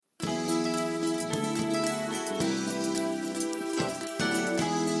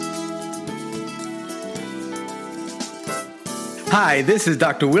Hi, this is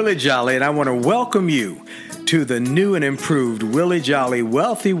Dr. Willie Jolly, and I want to welcome you to the new and improved Willie Jolly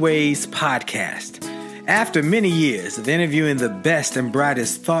Wealthy Ways podcast. After many years of interviewing the best and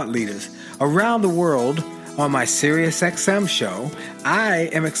brightest thought leaders around the world on my SiriusXM show, I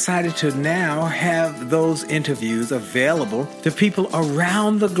am excited to now have those interviews available to people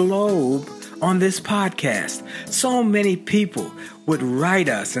around the globe on this podcast. So many people would write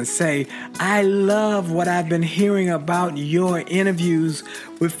us and say, I love what I've been hearing about your interviews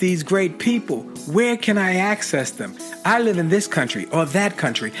with these great people. Where can I access them? I live in this country or that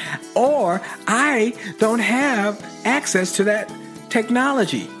country, or I don't have access to that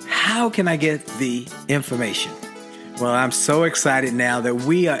technology. How can I get the information? Well, I'm so excited now that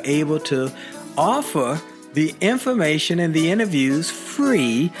we are able to offer the information and the interviews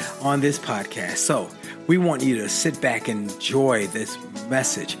free on this podcast. So we want you to sit back and enjoy this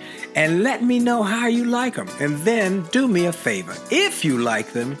message and let me know how you like them. And then do me a favor. If you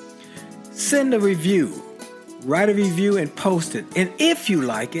like them, send a review, write a review and post it. And if you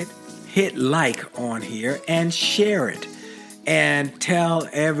like it, hit like on here and share it and tell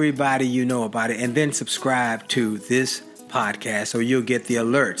everybody you know about it, and then subscribe to this podcast so you'll get the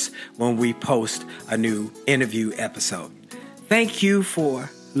alerts when we post a new interview episode. Thank you for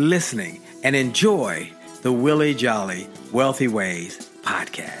listening and enjoy the Willie Jolly Wealthy Ways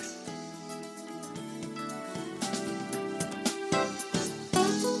podcast.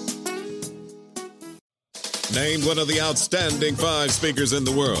 Named one of the outstanding 5 speakers in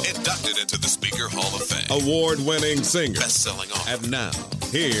the world. Inducted into the Speaker Hall of Fame. Award-winning singer. Best-selling author. And now,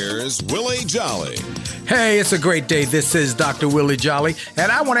 here's Willie Jolly. Hey, it's a great day. This is Dr. Willie Jolly,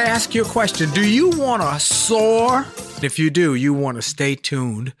 and I want to ask you a question. Do you want to soar? If you do, you want to stay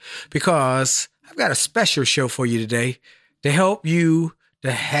tuned, because I've got a special show for you today to help you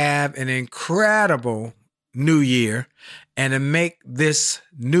to have an incredible new year and to make this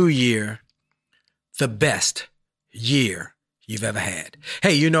new year the best year you've ever had.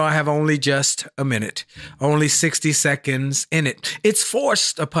 Hey, you know, I have only just a minute, only 60 seconds in it. It's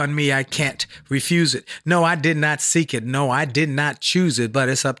forced upon me. I can't refuse it. No, I did not seek it. No, I did not choose it, but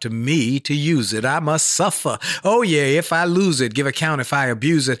it's up to me to use it. I must suffer. Oh yeah, if I lose it, give account if I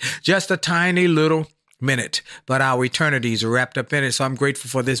abuse it. Just a tiny little minute, but our eternities are wrapped up in it. So I'm grateful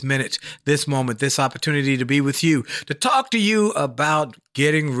for this minute, this moment, this opportunity to be with you, to talk to you about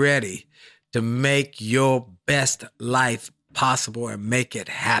getting ready to make your best life possible and make it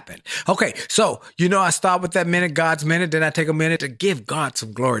happen. Okay, so you know I start with that minute, God's minute, then I take a minute to give God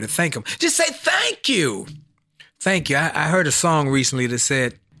some glory, to thank him. Just say thank you. Thank you. I heard a song recently that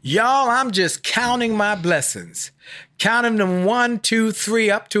said, y'all, I'm just counting my blessings. Counting them 1, 2, 3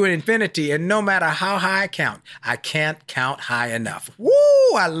 up to infinity. And no matter how high I count, I can't count high enough. Woo!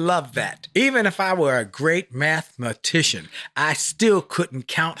 I love that. Even if I were a great mathematician, I still couldn't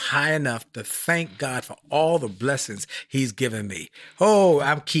count high enough to thank God for all the blessings he's given me. Oh,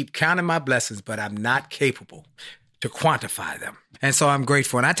 I keep counting my blessings, but I'm not capable to quantify them. And so I'm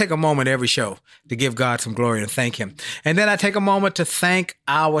grateful. And I take a moment every show to give God some glory and thank him. And then I take a moment to thank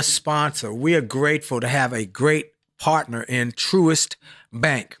our sponsor. We are grateful to have a great partner in Truist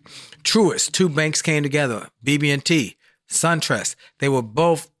Bank. Truist, 2 banks came together, BB&T, SunTrust. They were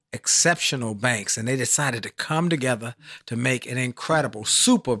both exceptional banks, and they decided to come together to make an incredible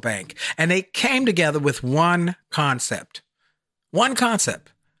super bank. And they came together with one concept,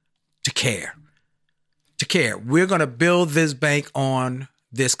 to care. To care. We're going to build this bank on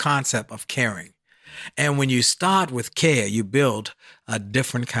this concept of caring. And when you start with care, you build a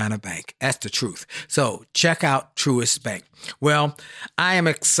different kind of bank. That's the truth. So check out Truist Bank. Well, I am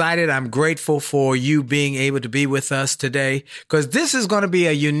excited. I'm grateful for you being able to be with us today, because this is going to be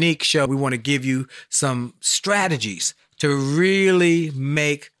a unique show. We want to give you some strategies to really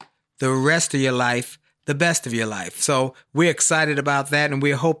make the rest of your life the best of your life. So we're excited about that, and we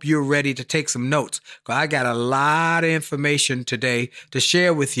hope you're ready to take some notes, because I got a lot of information today to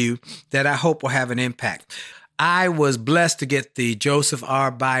share with you that I hope will have an impact. I was blessed to get the Joseph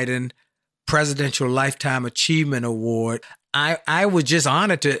R. Biden Presidential Lifetime Achievement Award. I was just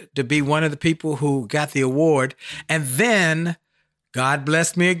honored to be one of the people who got the award. And then, God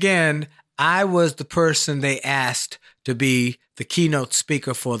blessed me again, I was the person they asked to be the keynote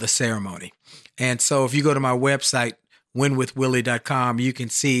speaker for the ceremony. And so if you go to my website, winwithwillie.com, you can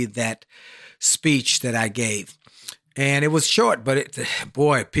see that speech that I gave. And it was short,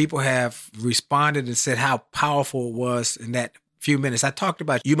 but people have responded and said how powerful it was in that few minutes. I talked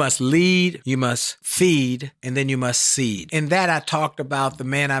about you must lead, you must feed, and then you must seed. In that, I talked about the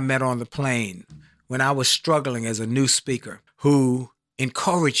man I met on the plane when I was struggling as a new speaker, who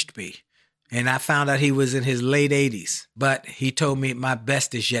encouraged me And I found out he was in his late 80s. But he told me, my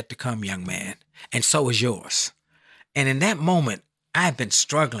best is yet to come, young man. And so is yours. And in that moment, I've been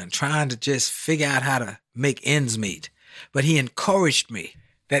struggling, trying to just figure out how to make ends meet. But he encouraged me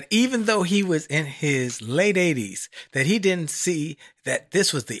that even though he was in his late 80s, that he didn't see that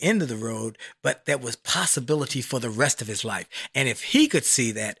this was the end of the road, but there was possibility for the rest of his life. And if he could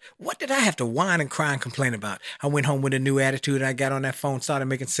see that, what did I have to whine and cry and complain about? I went home with a new attitude. I got on that phone, started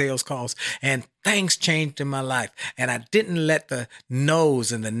making sales calls, and things changed in my life. And I didn't let the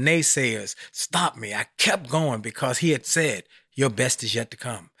no's and the naysayers stop me. I kept going because he had said, your best is yet to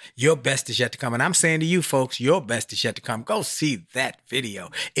come. Your best is yet to come. And I'm saying to you folks, your best is yet to come. Go see that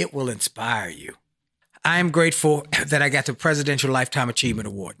video. It will inspire you. I am grateful that I got the Presidential Lifetime Achievement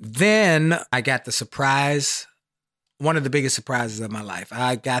Award. Then I got the surprise, one of the biggest surprises of my life.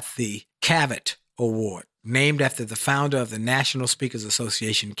 I got the Cavett Award, named after the founder of the National Speakers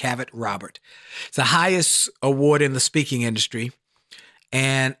Association, Cavett Robert. It's the highest award in the speaking industry.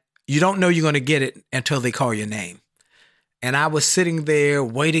 And you don't know you're going to get it until they call your name. And I was sitting there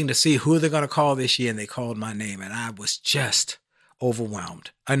waiting to see who they're going to call this year, and they called my name, and I was just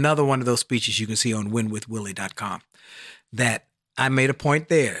overwhelmed. Another one of those speeches you can see on winwithwillie.com, that I made a point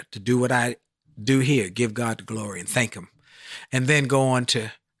there to do what I do here, give God the glory and thank him, and then go on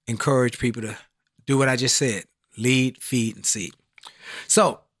to encourage people to do what I just said, lead, feed, and seed.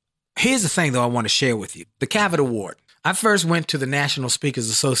 So here's the thing, though, I want to share with you. The Cavett Award. I first went to the National Speakers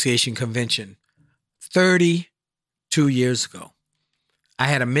Association convention 32 years ago. I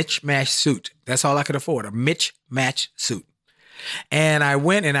had a mismatched suit. That's all I could afford, a mismatched suit. And I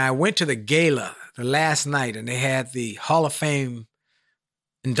went to the gala the last night, and they had the Hall of Fame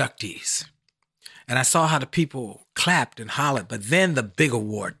inductees. And I saw how the people clapped and hollered, but then the big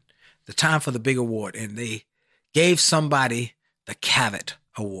award, the time for the big award, and they gave somebody the Cavett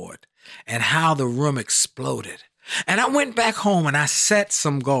Award, and how the room exploded. And I went back home and I set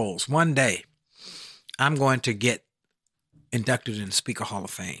some goals. One day, I'm going to get inducted in the Speaker Hall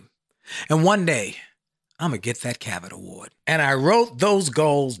of Fame. And one day, I'm going to get that Cavett Award. And I wrote those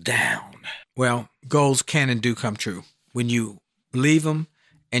goals down. Well, goals can and do come true when you believe them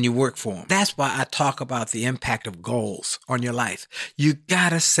and you work for them. That's why I talk about the impact of goals on your life. You got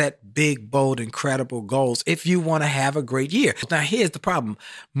to set big, bold, incredible goals if you want to have a great year. Now, here's the problem.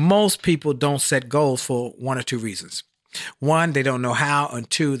 Most people don't set goals for one or two reasons. One, they don't know how, and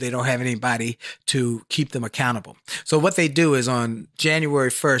two, they don't have anybody to keep them accountable. So what they do is on January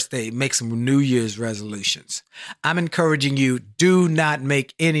 1st, they make some New Year's resolutions. I'm encouraging you, do not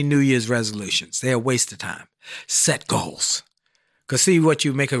make any New Year's resolutions. They're a waste of time. Set goals. Because see what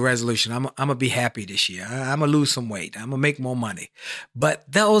you make a resolution. I'm going to be happy this year. I'm going to lose some weight. I'm going to make more money. But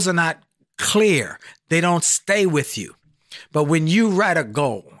those are not clear. They don't stay with you. But when you write a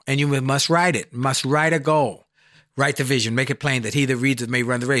goal, and you must write a goal. Write the vision, make it plain that he that reads it may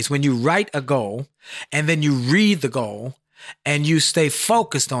run the race. When you write a goal and then you read the goal and you stay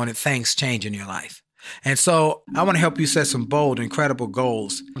focused on it, things change in your life. And so I want to help you set some bold, incredible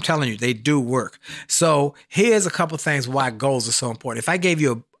goals. I'm telling you, they do work. So here's a couple things why goals are so important. If I gave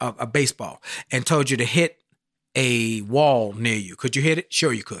you a baseball and told you to hit a wall near you, could you hit it?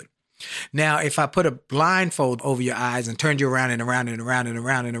 Sure, you could. Now, if I put a blindfold over your eyes and turned you around and around and around and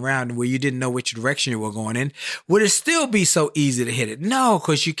around and around where you didn't know which direction you were going in, would it still be so easy to hit it? No,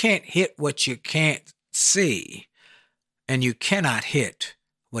 because you can't hit what you can't see, and you cannot hit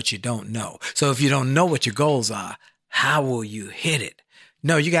what you don't know. So if you don't know what your goals are, how will you hit it?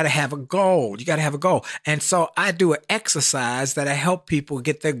 No, you got to have a goal. You got to have a goal. And so I do an exercise that I help people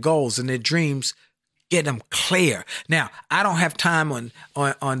get their goals and their dreams, get them clear. Now, I don't have time on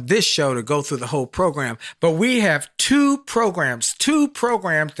this show to go through the whole program, but we have two programs to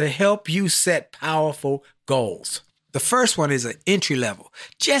help you set powerful goals. The first one is an entry level,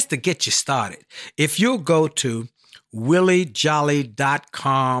 just to get you started. If you'll go to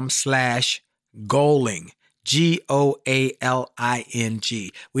williejolly.com/goaling, GOALING.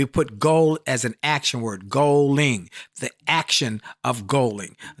 We put goal as an action word, goaling, the action of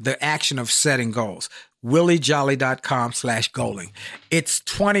goaling, the action of setting goals. williejolly.com/goaling. It's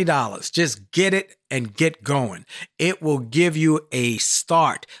 $20. Just get it and get going. It will give you a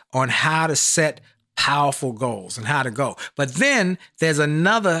start on how to set powerful goals and how to go. But then there's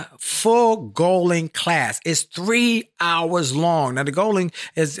another full goaling class. It's 3 hours long. Now the goaling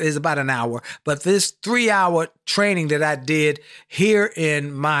is about an hour, but this 3-hour training that I did here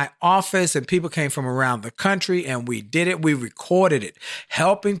in my office, and people came from around the country, and we did it. We recorded it,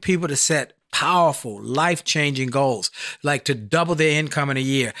 helping people to set powerful, life-changing goals, like to double their income in a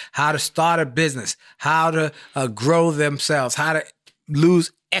year, how to start a business, how to grow themselves, how to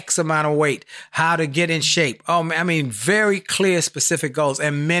lose X amount of weight, how to get in shape. Very clear, specific goals,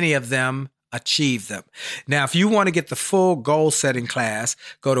 and many of them achieve them. Now, if you want to get the full goal setting class,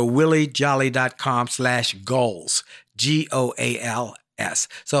 go to williejolly.com/goals, GOALS.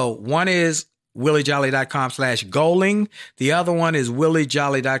 So one is williejolly.com/goaling. The other one is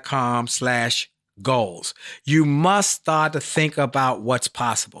williejolly.com/goals. You must start to think about what's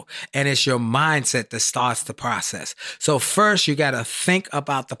possible. And it's your mindset that starts the process. So first, you got to think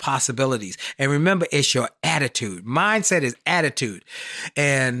about the possibilities. And remember, it's your attitude. Mindset is attitude.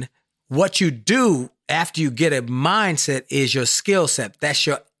 And what you do after you get a mindset is your skill set. That's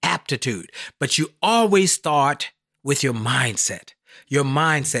your aptitude. But you always start with your mindset.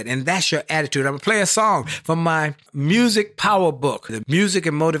 And that's your attitude. I'm going to play a song from my music power book, the Music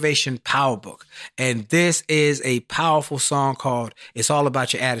and Motivation Power Book. And this is a powerful song called It's All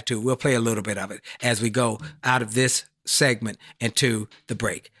About Your Attitude. We'll play a little bit of it as we go out of this segment into the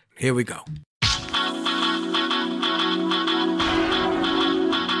break. Here we go.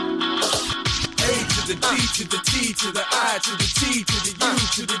 The D to the T to the I to the T to the U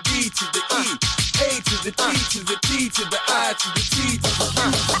to the D to the E. A to the D to the T to the I to the T to the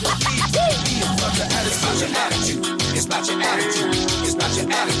U to the E to the E. It's about your attitude. It's about your attitude. It's about your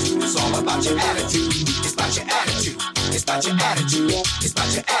attitude. It's all about your attitude. It's about your attitude. It's about your attitude. It's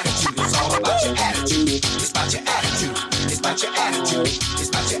about your attitude. It's all about your attitude. It's about your attitude. It's about your attitude. It's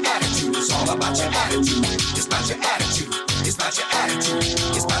about your attitude. It's all about your attitude. It's about your attitude. It's about your attitude.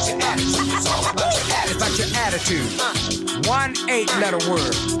 It's about your attitude. It's all about your attitude. It's about your attitude. 1 8-letter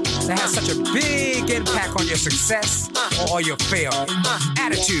word that has such a big impact on your success or your failure.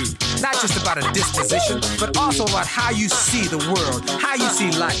 Attitude, not just about a disposition, but also about how you see the world, how you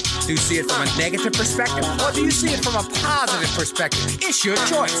see life. Do you see it from a negative perspective, or do you see it from a positive perspective? It's your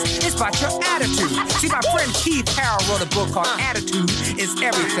choice. It's about your attitude. See, my friend Keith Harrell wrote a book called Attitude is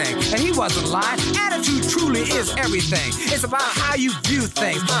Everything, and he wasn't lying. Attitude truly is everything. It's about how you view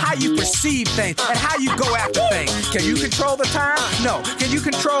things, how you perceive things, and how you go after things. Can you control the time? No. Can you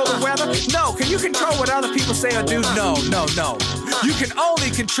control the weather? No. Can you control what other people say or do? No. You can only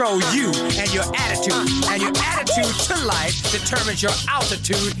control you and your attitude. And your attitude to life determines your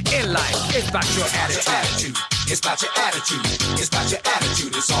altitude in life. It's about your attitude. It's about your attitude. It's about your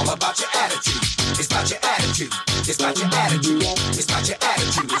attitude. It's all about your attitude. It's about your attitude. It's about your attitude. It's about your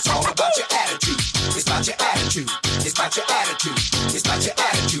attitude. It's all about your attitude. It's about your attitude. It's about your attitude. It's about your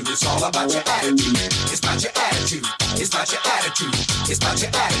attitude. It's all about your attitude. It's about your attitude. It's about your attitude. It's about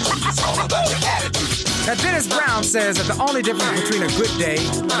your attitude. It's all about your attitude. Now, Dennis Brown says that the only difference between a good day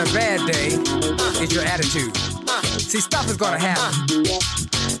and a bad day is your attitude. See, stuff is going to happen.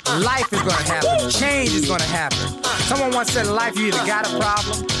 Life is going to happen. Change is going to happen. Someone once said in life, you either got a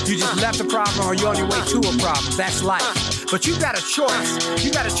problem, you just left a problem, or you're on your way to a problem. That's life. But you got a choice.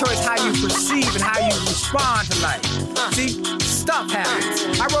 You got a choice how you perceive and how you respond to life. See, stuff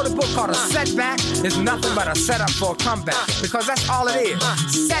happens. I wrote a book called A Setback is Nothing But a Setup for a Comeback, because that's all it is.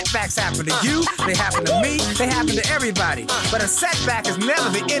 Setbacks happen to you, they happen to me, they happen to everybody. But a setback is never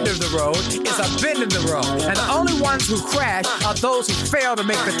the end of the road, it's a bend in the road. And the only ones who crash are those who fail to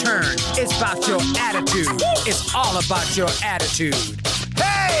make the turn. It's about your attitude. It's all about your attitude.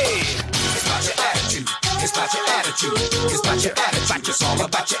 Hey! It's about your attitude. It's about your attitude. It's about your attitude. It's all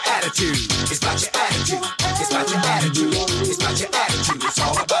about your attitude. It's about your attitude. It's about your attitude. It's about your attitude. It's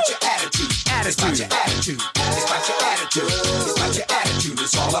all about your attitude. It's about your attitude. It's about your attitude. It's about your attitude.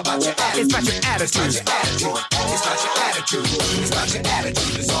 It's all about your attitude. It's about your attitude. It's about your attitude. It's about your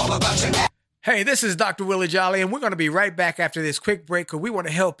attitude. It's all about your attitude. Hey, this is Dr. Willie Jolly, and we're going to be right back after this quick break because we want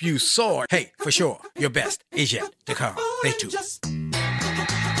to help you soar. Hey, for sure, your best is yet to come. Stay tuned.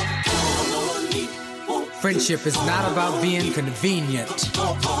 Friendship is not about being convenient.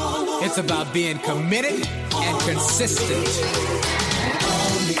 It's about being committed and consistent.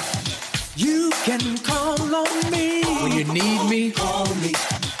 You can call on me when you need me. Call me.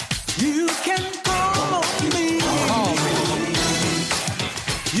 You can call on me. Call me.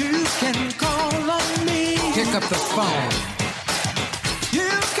 You can call on me. Pick up the phone.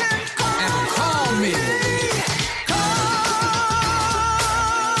 You can call and call me.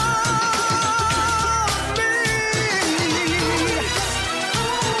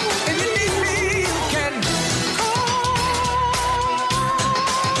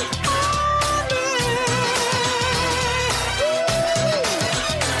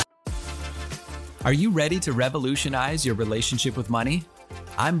 Are you ready to revolutionize your relationship with money?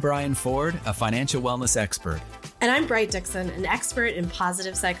 I'm Brian Ford, a financial wellness expert. And I'm Bright Dixon, an expert in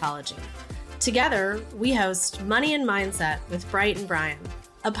positive psychology. Together, we host Money and Mindset with Bright and Brian.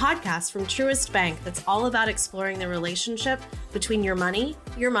 a podcast from Truist Bank that's all about exploring the relationship between your money,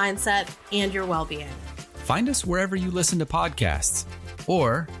 your mindset, and your well-being. Find us wherever you listen to podcasts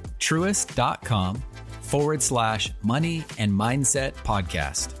or truist.com/money and mindset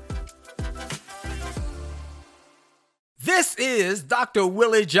podcast. This is Dr.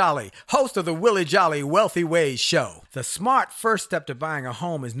 Willie Jolly, host of the Willie Jolly Wealthy Ways Show. The smart first step to buying a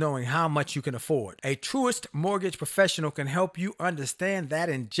home is knowing how much you can afford. A Truist mortgage professional can help you understand that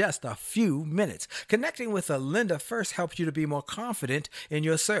in just a few minutes. Connecting with a lender first helps you to be more confident in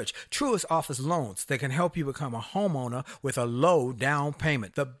your search. Truist offers loans that can help you become a homeowner with a low down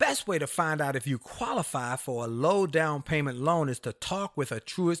payment. The best way to find out if you qualify for a low down payment loan is to talk with a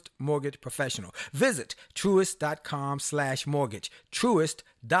Truist mortgage professional. Visit truist.com/mortgage.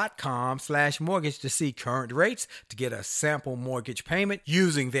 Truist.com/mortgage to see current rates, to get a sample mortgage payment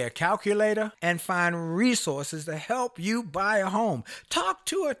using their calculator, and find resources to help you buy a home. Talk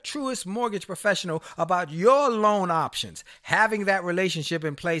to a Truist mortgage professional about your loan options. Having that relationship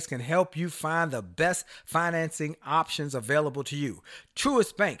in place can help you find the best financing options available to you.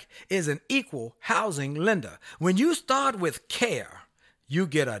 Truist Bank is an equal housing lender. When you start with care, you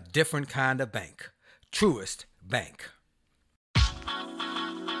get a different kind of bank. Truist Bank.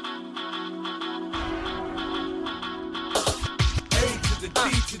 The D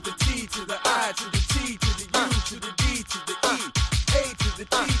to the T to the I to the T to the U to the D to the E. A to the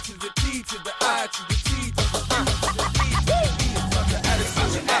T to the T to the I to the T to the U to the D to the E. It's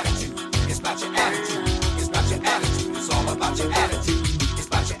about your attitude. It's about your attitude. It's about your attitude. It's all about your attitude. It's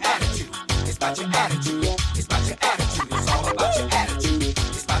about your attitude. It's about your attitude. It's about your attitude. It's all about your attitude.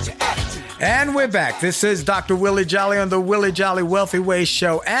 It's about your attitude. And we're back. This is Dr. Willie Jolly on the Willie Jolly Wealthy Ways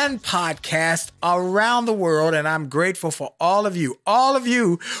Show and podcast around the world. And I'm grateful for all of you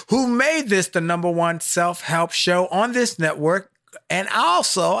who made this the number one self-help show on this network. And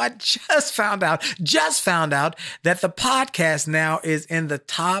also, I just found out that the podcast now is in the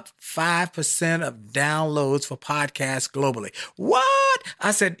top 5% of downloads for podcasts globally. What?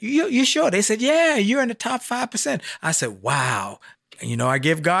 I said, you sure? They said, yeah, you're in the top 5%. I said, wow. You know, I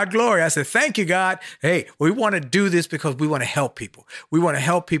give God glory. I said, thank you, God. Hey, we want to do this because we want to help people. We want to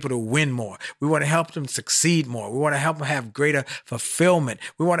help people to win more. We want to help them succeed more. We want to help them have greater fulfillment.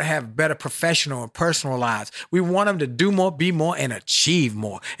 We want to have better professional and personal lives. We want them to do more, be more, and achieve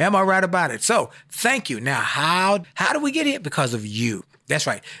more. Am I right about it? So thank you. Now, how do we get here? Because of you. That's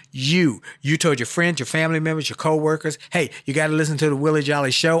right. You told your friends, your family members, your coworkers, hey, you got to listen to the Willie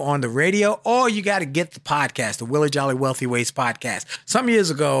Jolly Show on the radio, or you got to get the podcast, the Willie Jolly Wealthy Ways podcast. Some years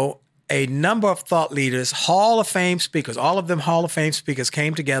ago, a number of thought leaders, Hall of Fame speakers, all of them Hall of Fame speakers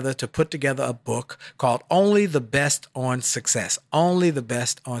came together to put together a book called Only the Best on Success. Only the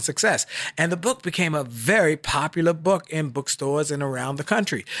Best on Success. And the book became a very popular book in bookstores and around the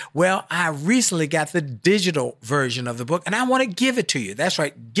country. Well, I recently got the digital version of the book, and I want to give it to you. That's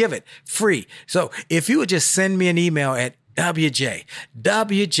right, give it free. So if you would just send me an email at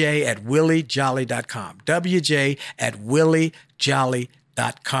WJ@williejolly.com, WJ@williejolly.com.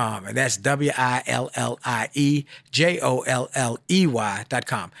 And that's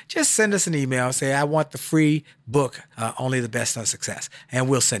WILLIEJOLLEY.com. Just send us an email. Say, I want the free book, Only the Best on Success, and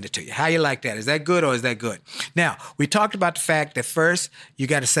we'll send it to you. How you like that? Is that good or is that good? Now, we talked about the fact that first, you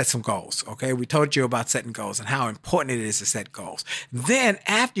got to set some goals, okay? We told you about setting goals and how important it is to set goals. Then,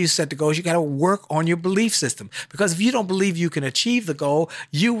 after you set the goals, you got to work on your belief system, because if you don't believe you can achieve the goal,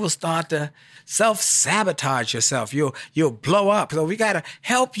 you will start to self-sabotage yourself. You'll blow up. So we got to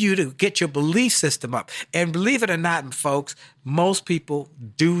help you to get your belief system up. And believe it or not, folks, most people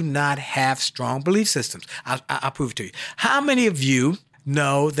do not have strong belief systems. I'll prove it to you. How many of you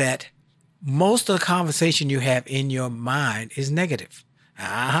know that most of the conversation you have in your mind is negative?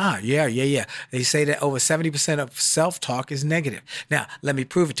 Yeah. They say that over 70% of self-talk is negative. Now, let me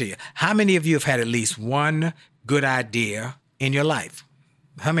prove it to you. How many of you have had at least one good idea in your life?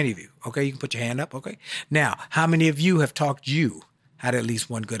 How many of you? Okay, you can put your hand up, okay? Now, how many of you have had at least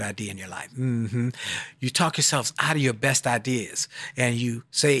one good idea in your life? Mm-hmm. You talk yourselves out of your best ideas, and you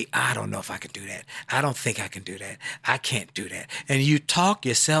say, I don't know if I can do that. I don't think I can do that. I can't do that. And you talk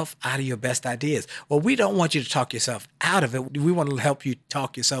yourself out of your best ideas. Well, we don't want you to talk yourself out of it. We want to help you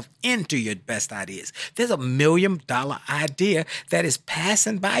talk yourself into your best ideas. There's $1 million idea that is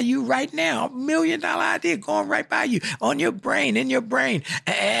passing by you right now. $1 million idea going right by you on your brain, in your brain.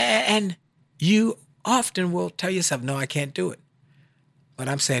 And you often will tell yourself, no, I can't do it. But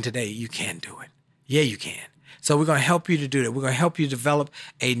I'm saying today, you can do it. Yeah, you can. So we're going to help you to do that. We're going to help you develop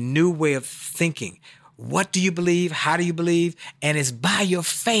a new way of thinking. What do you believe? How do you believe? And it's by your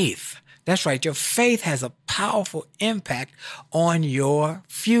faith. That's right. Your faith has a powerful impact on your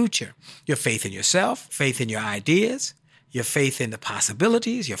future. Your faith in yourself, faith in your ideas, your faith in the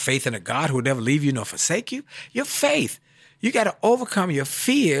possibilities, your faith in a God who will never leave you nor forsake you. Your faith. You got to overcome your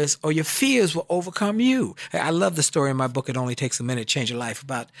fears or your fears will overcome you. I love the story in my book, It Only Takes a Minute to Change Your Life,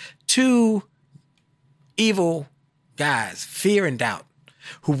 about two evil guys, fear and doubt,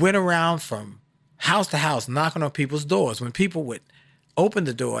 who went around from house to house knocking on people's doors. When people would open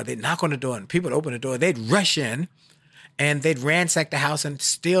the door, they'd knock on the door, and people would open the door, they'd rush in and they'd ransack the house and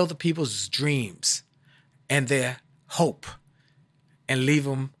steal the people's dreams and their hope and leave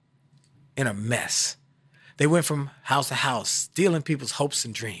them in a mess. They went from house to house, stealing people's hopes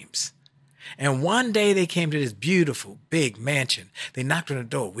and dreams. And one day they came to this beautiful, big mansion. They knocked on the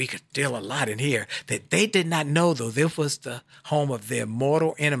door. We could steal a lot in here. That they did not know, though, this was the home of their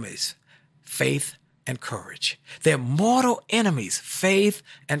mortal enemies, faith and courage. Their mortal enemies, faith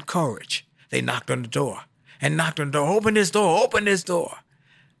and courage. They knocked on the door and knocked on the door. Open this door, open this door.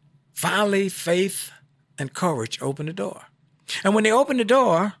 Finally, faith and courage opened the door. And when they opened the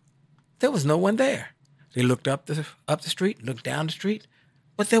door, there was no one there. They looked up the street, looked down the street,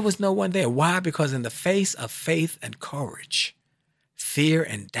 but there was no one there. Why? Because in the face of faith and courage, fear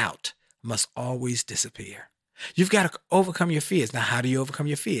and doubt must always disappear. You've got to overcome your fears. Now, how do you overcome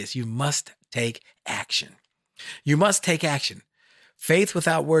your fears? You must take action. You must take action. Faith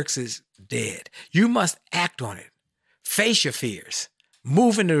without works is dead. You must act on it. Face your fears.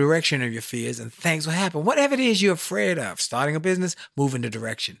 Move in the direction of your fears and things will happen. Whatever it is you're afraid of, starting a business, move in the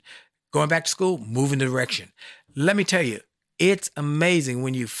direction. Going back to school, move in the direction. Let me tell you, it's amazing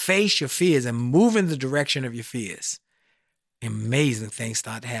when you face your fears and move in the direction of your fears. Amazing things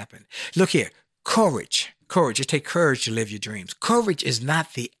start to happen. Look here, courage. Courage. It takes courage to live your dreams. Courage is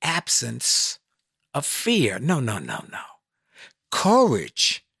not the absence of fear. No.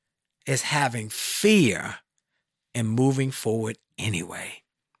 Courage is having fear and moving forward anyway.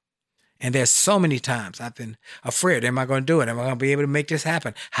 And there's so many times I've been afraid. Am I going to do it? Am I going to be able to make this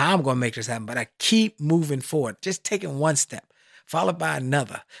happen? How am I going to make this happen? But I keep moving forward, just taking one step, followed by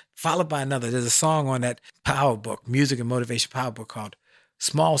another, followed by another. There's a song on that power book, Music and Motivation Power Book, called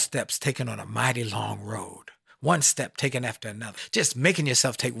Small Steps Taken on a Mighty Long Road. One step taken after another. Just making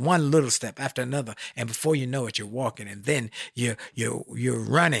yourself take one little step after another. And before you know it, you're walking. And then you're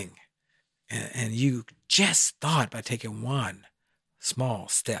running. And you just start by taking one small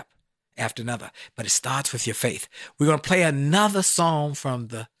step after another. But it starts with your faith. We're going to play another song from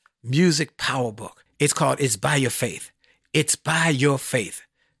the Music Power Book. It's called It's By Your Faith. It's by your faith.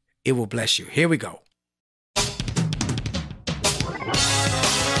 It will bless you. Here we go.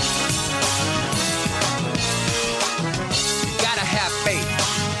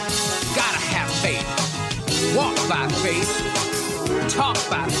 Walk by faith, talk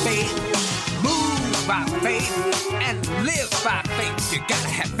by faith, move by faith, and live by faith. You gotta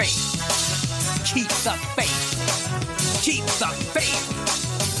have faith. Keep the faith. Keep the faith.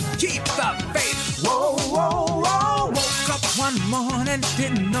 Keep the faith. Whoa, whoa, whoa. Woke up one morning,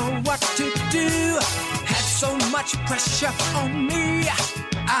 didn't know what to do. Had so much pressure on me.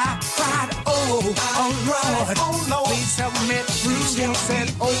 I cried, oh Lord, please help me through. He said,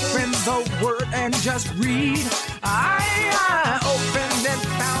 open the word and just read. I opened and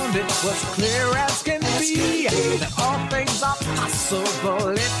found it was clear as can be, that all things are possible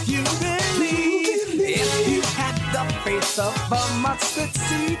if you believe. If you have the faith of a mustard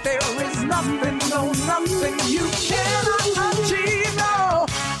seed, there is nothing, no nothing you cannot achieve. No,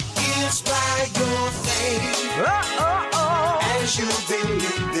 it's by your faith. As you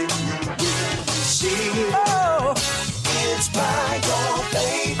believe, then you will receive. Oh, it's by your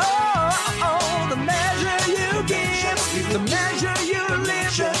faith. Oh, the measure you give, the measure you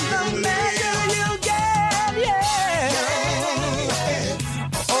live, and the measure you get. Yeah.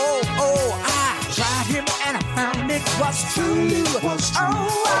 Oh, I tried him and I found it was true. There's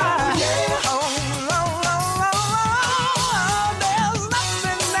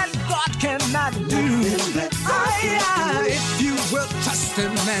nothing that God cannot do. If you will trust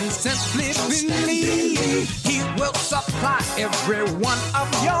him and simply believe, he will supply every one of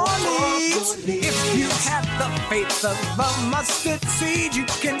your needs. If you have the faith of a mustard seed, you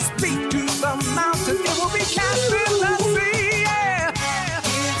can speak to the mountain, it will be cast in the sea. Yeah.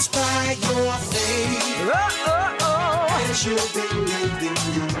 It's by your faith. As you believe, then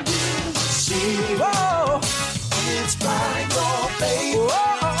you will receive. Oh, it's by your faith.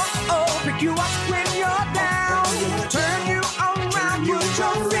 Pick you up when you're down, turn you around, put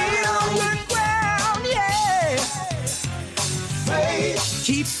your feet on the ground, yeah. Faith,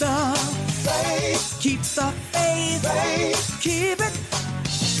 keep the faith, keep the faith, keep it.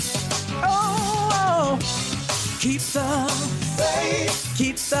 Keep the faith.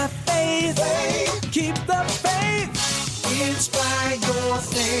 Keep the faith. Keep the faith. Inspire your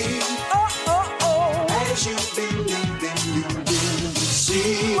faith. Oh, oh, oh. As you believe, then you will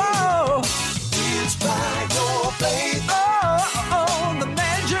receive. Whoa. Inspire your faith. Oh, oh, oh. The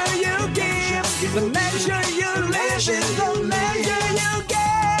measure you give, the measure you live is the measure you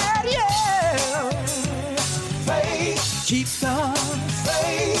get. Yeah. Faith. Keep the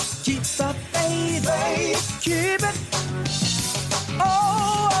faith. Keep the faith. Faith. Keep it.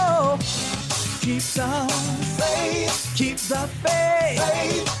 Oh, keep the faith. Keep the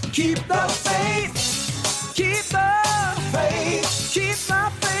faith. Keep the faith. Keep the faith. Keep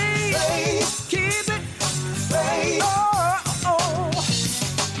the faith. Keep it. Faith. Oh, oh,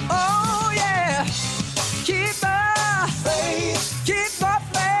 oh, yeah. Keep the faith. Keep the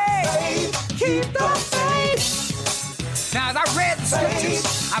faith. Keep the faith. Now, as I read the scriptures,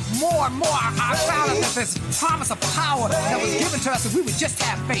 more and more, I found out that this promise of power that was given to us if we would just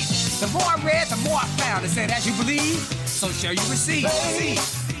have faith. The more I read, the more I found. It said, as you believe, so shall you receive.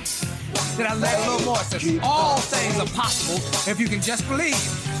 Then I read a little more. It says, all things are possible if you can just believe.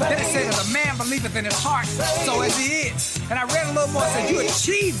 Then it said, as a man believeth in his heart, so as he is. And I read a little more. It said, you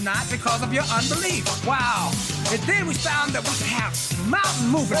achieve not because of your unbelief. Wow. And then we found that we could have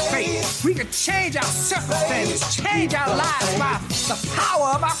mountain-moving faith. We could change our circumstances, change our lives by the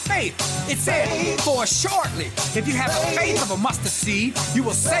power of our faith. It said, for shortly, if you have the faith of a mustard seed, you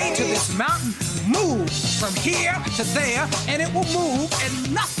will say to this mountain, move from here to there, and it will move,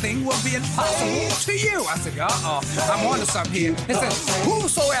 and nothing will be impossible to you. I said, I'm on to something here. It said,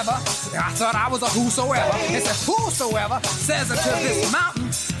 whosoever, I thought I was a whosoever. It said, whosoever says unto this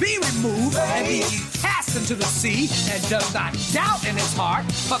mountain, be removed and be cast into the sea, and does not doubt in his heart,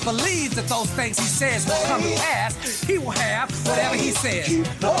 but believes that those things he says will come to pass, he will have whatever he says.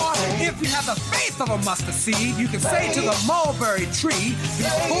 Or if you have the faith of a mustard seed, you can say to the mulberry tree, be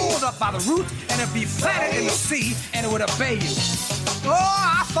pulled up by the roots, and it'll be planted in the sea, and it would obey you. Oh,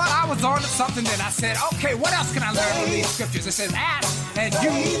 I thought I was on to something. Then I said, okay, what else can I learn from these scriptures? It says, ask, and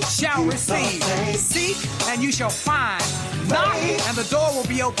you shall receive. Seek, and you shall find. Knock, and the door will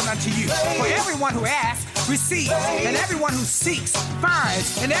be open unto you. For everyone who asks, receives, and everyone who seeks,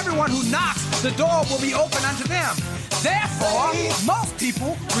 finds, and everyone who knocks, the door will be open unto them. Therefore, most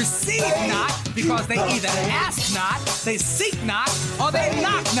people receive not because they either ask not, they seek not, or they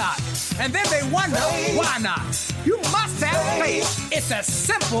knock not. And then they wonder, why not? You must have faith. It's as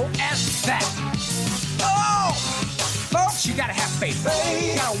simple as that. Oh! Folks, you gotta have faith.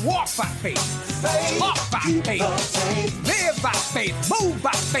 You gotta walk by faith. Talk by faith. Live by faith. Move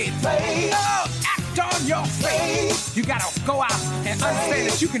by faith. Oh, act on your faith. You gotta go out and understand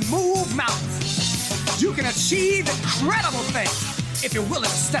that you can move mountains. You can achieve incredible things if you're willing to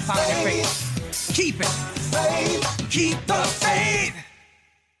step out on your faith. Keep it. Faith. Keep the faith.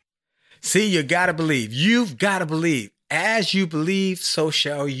 See, you gotta believe. You've gotta believe. As you believe, so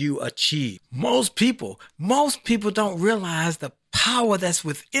shall you achieve. Most people don't realize the power that's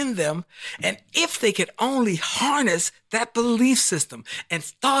within them. And if they could only harness that belief system and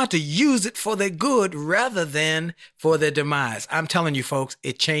start to use it for their good rather than for their demise. I'm telling you, folks,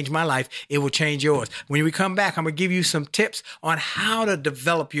 it changed my life. It will change yours. When we come back, I'm going to give you some tips on how to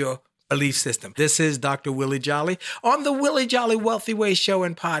develop your belief system. This is Dr. Willie Jolly on the Willie Jolly Wealthy Way Show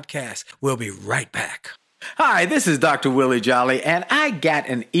and Podcast. We'll be right back. Hi, this is Dr. Willie Jolly, and I got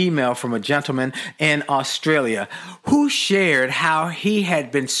an email from a gentleman in Australia who shared how he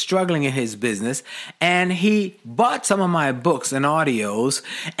had been struggling in his business, and he bought some of my books and audios,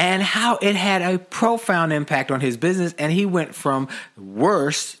 and how it had a profound impact on his business, and he went from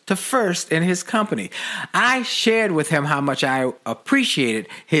worst to first in his company. I shared with him how much I appreciated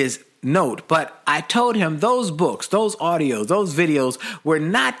his note, but I told him those books, those audios, those videos were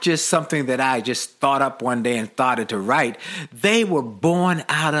not just something that I just thought up one day and started to write. They were born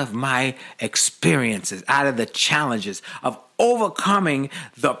out of my experiences, out of the challenges of overcoming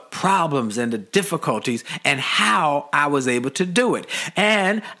the problems and the difficulties and how I was able to do it.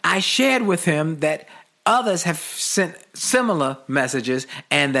 And I shared with him that others have sent similar messages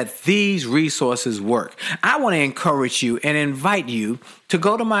and that these resources work. I want to encourage you and invite you to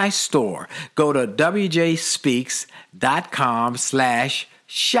go to my store. Go to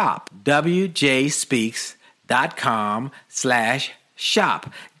wjspeaks.com/shop. wjspeaks.com/shop.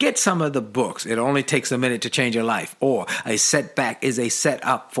 shop, get some of the books. It only takes a minute to change your life. Or a setback is a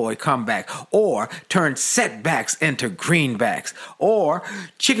setup for a comeback. Or turn setbacks into greenbacks. Or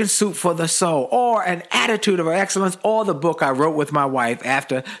chicken soup for the soul. Or an attitude of excellence. Or the book I wrote with my wife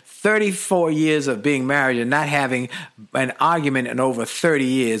after 34 years of being married and not having an argument in over 30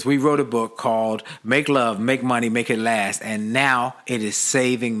 years. We wrote a book called Make Love, Make Money, Make It Last. And now it is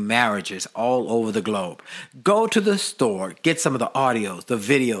saving marriages all over the globe. Go to the store, get some of the audios, the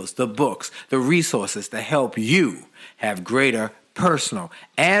videos, the books, the resources to help you have greater personal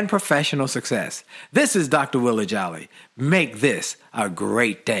and professional success. This is Dr. Willie Jolly. Make this a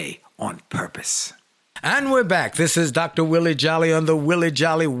great day on purpose. And we're back. This is Dr. Willie Jolly on the Willie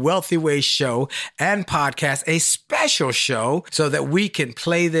Jolly Wealthy Way show and podcast, a special show so that we can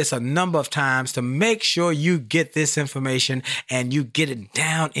play this a number of times to make sure you get this information and you get it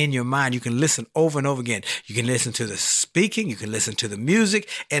down in your mind. You can listen over and over again. You can listen to the speaking, you can listen to the music,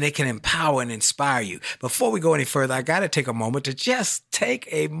 and it can empower and inspire you. Before we go any further, I got to take a moment to just take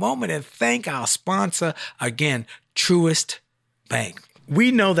a moment and thank our sponsor again, Truist Bank.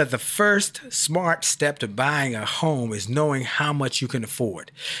 We know that the first smart step to buying a home is knowing how much you can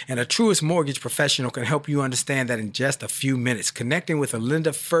afford. And a Truist mortgage professional can help you understand that in just a few minutes. Connecting with a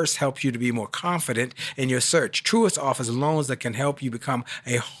lender first helps you to be more confident in your search. Truist offers loans that can help you become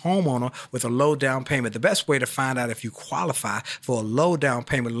a homeowner with a low down payment. The best way to find out if you qualify for a low down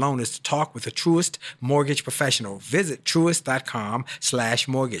payment loan is to talk with a Truist mortgage professional. Visit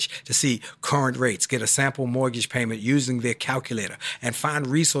truist.com/mortgage to see current rates, get a sample mortgage payment using their calculator, and find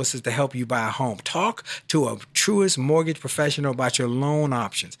resources to help you buy a home. Talk to a Truist mortgage professional about your loan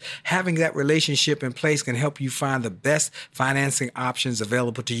options. Having that relationship in place can help you find the best financing options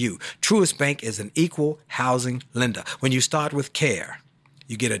available to you. Truist Bank is an equal housing lender. When you start with care,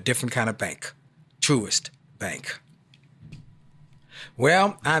 you get a different kind of bank. Truist Bank.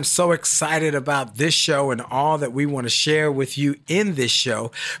 Well, I'm so excited about this show and all that we want to share with you in this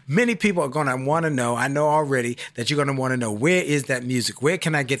show. Many people are going to want to know, I know already, that you're going to want to know, where is that music? Where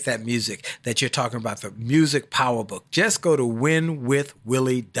can I get that music that you're talking about, the Music Power Book? Just go to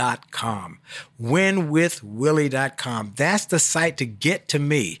winwithwillie.com. Winwithwillie.com. That's the site to get to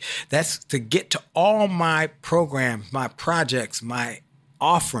me. That's to get to all my programs, my projects, my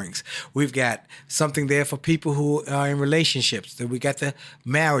offerings. We've got something there for people who are in relationships. We got the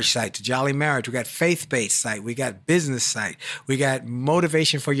marriage site, the Jolly Marriage. We got faith-based site. We got business site. We got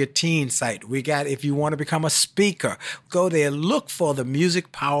motivation for your teen site. We got if you want to become a speaker, go there, look for the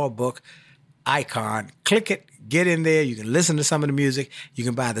Music Power Book icon, click it, get in there. You can listen to some of the music. You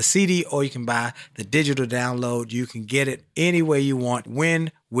can buy the CD or you can buy the digital download. You can get it any way you want.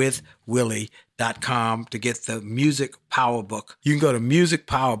 winwithwillie.com to get the Music Power Book. You can go to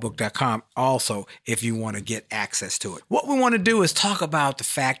musicpowerbook.com also if you want to get access to it. What we want to do is talk about the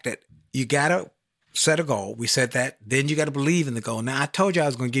fact that you got to set a goal. We said that. Then you got to believe in the goal. Now, I told you I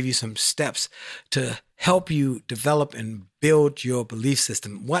was going to give you some steps to help you develop and build your belief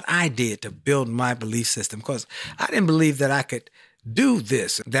system. What I did to build my belief system, because I didn't believe that I could do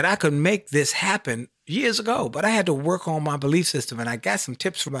this, that I could make this happen years ago, but I had to work on my belief system. And I got some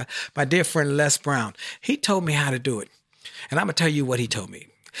tips from my dear friend Les Brown. He told me how to do it. And I'm going to tell you what he told me.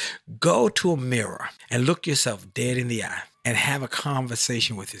 Go to a mirror and look yourself dead in the eye and have a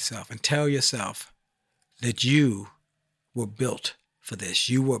conversation with yourself and tell yourself that you were built for this.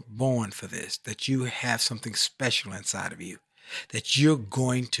 You were born for this, that you have something special inside of you, that you're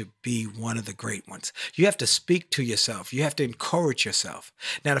going to be one of the great ones. You have to speak to yourself. You have to encourage yourself.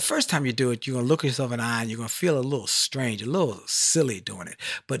 Now, the first time you do it, you're going to look yourself in the eye and you're going to feel a little strange, a little silly doing it,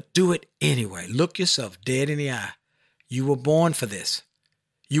 but do it anyway. Look yourself dead in the eye. You were born for this.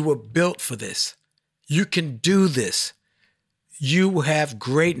 You were built for this. You can do this. You have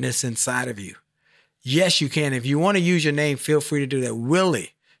greatness inside of you. Yes, you can. If you want to use your name, feel free to do that.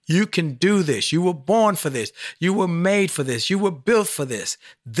 Willie, you can do this. You were born for this. You were made for this. You were built for this.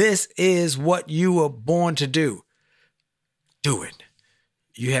 This is what you were born to do. Do it.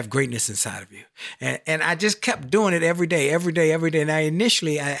 You have greatness inside of you. And I just kept doing it every day. Now,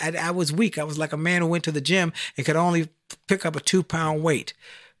 initially, I was weak. I was like a man who went to the gym and could only pick up a 2-pound weight.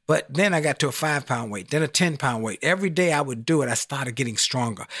 But then I got to a 5-pound weight, then a 10-pound weight. Every day I would do it. I started getting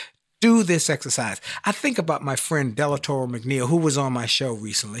stronger. Do this exercise. I think about my friend Delatoro McNeil, who was on my show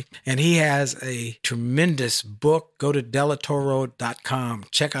recently, and he has a tremendous book. Go to delatoro.com.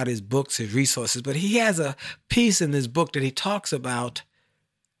 Check out his books, his resources. But he has a piece in this book that he talks about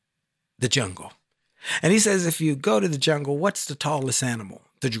the jungle. And he says, if you go to the jungle, what's the tallest animal?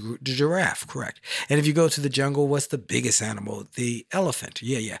 The giraffe, correct. And if you go to the jungle, what's the biggest animal? The elephant.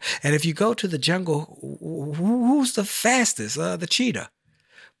 Yeah. And if you go to the jungle, who's the fastest? The cheetah.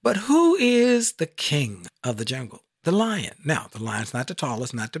 But who is the king of the jungle? The lion. Now, the lion's not the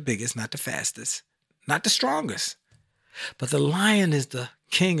tallest, not the biggest, not the fastest, not the strongest. But the lion is the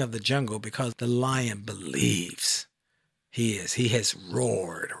king of the jungle because the lion believes he is. He has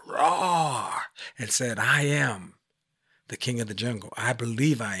roared, roar, and said, I am the king of the jungle. I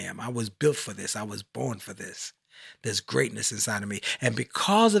believe I am. I was built for this. I was born for this. There's greatness inside of me. And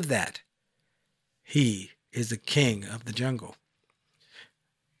because of that, he is the king of the jungle.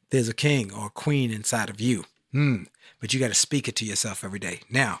 There's a king or a queen inside of you. But you got to speak it to yourself every day.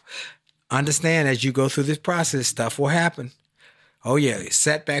 Now, understand as you go through this process, stuff will happen. Oh, yeah,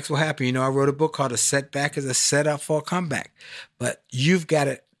 setbacks will happen. You know, I wrote a book called A Setback is a Setup for a Comeback. But you've got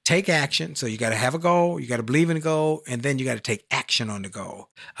to take action. So you got to have a goal. You got to believe in the goal. And then you got to take action on the goal.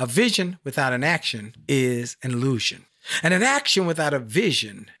 A vision without an action is an illusion. And an action without a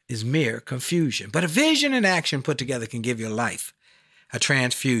vision is mere confusion. But a vision and action put together can give your life a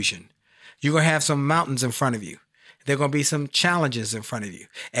transfusion. You're going to have some mountains in front of you. There are going to be some challenges in front of you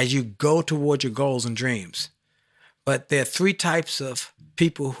as you go toward your goals and dreams. But there are three types of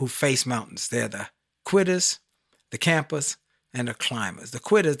people who face mountains. They're the quitters, the campers, and the climbers. The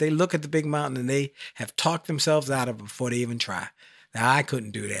quitters, they look at the big mountain and they have talked themselves out of it before they even try. Now, I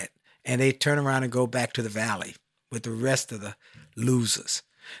couldn't do that. And they turn around and go back to the valley with the rest of the losers.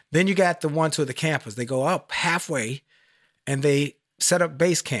 Then you got the ones who are the campers. They go up halfway and they set up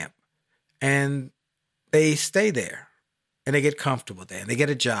base camp. And they stay there and they get comfortable there. And they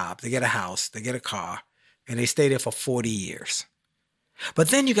get a job, they get a house, they get a car, and they stay there for 40 years. But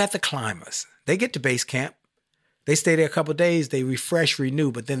then you got the climbers. They get to base camp. They stay there a couple of days, they refresh,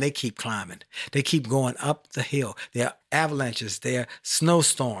 renew, but then they keep climbing. They keep going up the hill. There are avalanches, there are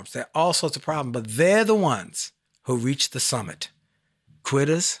snowstorms, there are all sorts of problems, but they're the ones who reach the summit.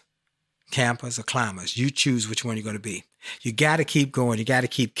 Quitters, campers, or climbers. You choose which one you're going to be. You got to keep going. You got to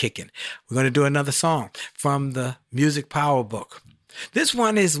keep kicking. We're going to do another song from the Music Power book. This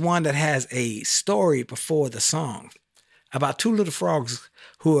one is one that has a story before the song about two little frogs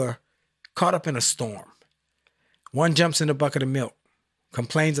who are caught up in a storm. One jumps in a bucket of milk,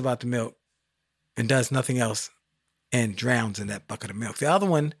 complains about the milk, and does nothing else and drowns in that bucket of milk. The other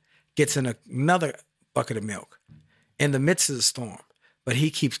one gets in another bucket of milk in the midst of the storm, but he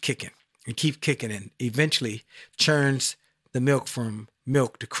keeps kicking. And keep kicking and eventually churns the milk from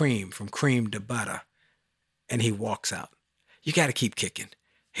milk to cream, from cream to butter. And he walks out. You got to keep kicking.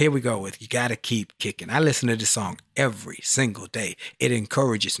 Here we go with You Got to Keep Kicking. I listen to this song every single day. It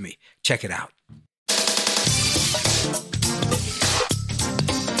encourages me. Check it out.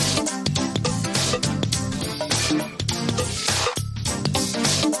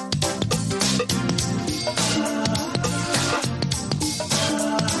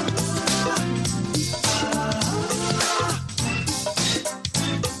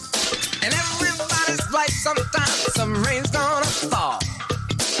 Sometimes some rain's gonna fall,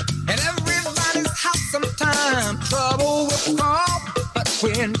 and everybody's house sometimes trouble will call. But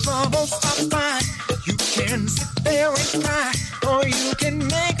when trouble stops by, you can sit there and cry, or you can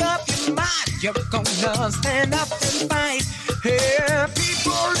make up your mind you're gonna stand up and fight. Hey,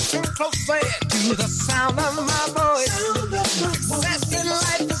 people, listen closely to the sound of my voice. Success in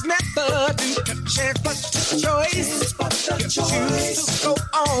life is never due to chance but to choice. You choose to go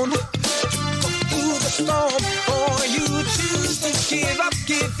on through the storm, or you choose to give up,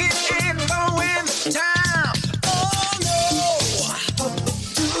 give it, and go in the time. Oh no, up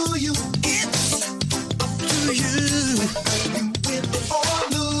to you, it's up to you. You win or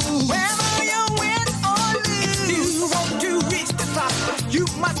lose, whether you win or lose. If you want to reach the top, you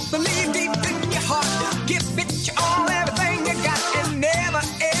must believe deep in your heart. Give it your all, everything you got, and never,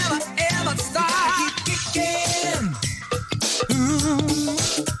 ever, ever stop. Keep kicking.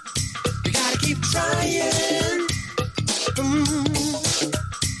 Trying. You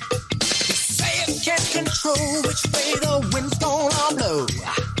say you can't control which way the wind's gonna blow,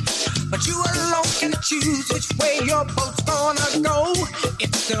 but you alone can choose which way your boat's gonna go.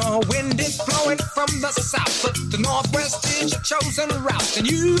 If the wind is blowing from the south, but the northwest is your chosen route, then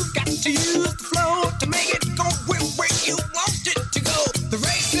you've got to use the flow to make it go where you want it to go. The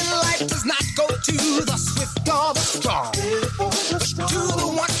race in life does not go to the swift or the strong, but to the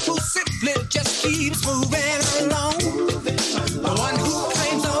one who simply just keeps moving along. The one who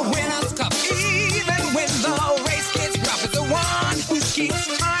claims the winner's cup, even when the race gets rough, is the one who keeps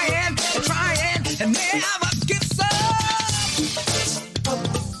trying and trying and never gives up. It's up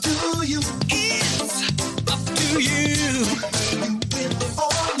to you. It's up to you. You win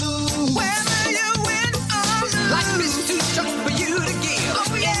or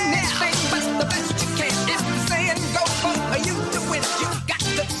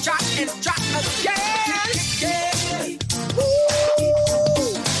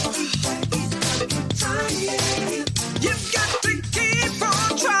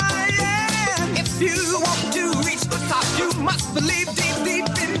must believe deep, deep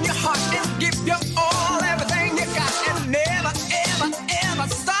in your heart and give your all, everything you got, and never, ever, ever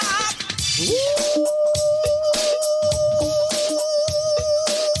stop.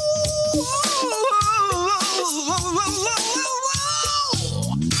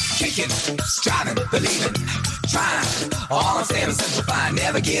 Kicking, striving, believing, trying. All I'm saying is simplify,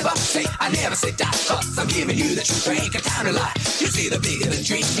 never give up. Say, I never say die, cause I'm giving you the truth. I ain't got time to lie. You see, the bigger the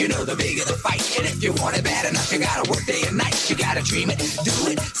dream, you know the bigger the fight. And if you want it bad enough, you gotta work day and night. You gotta dream it, do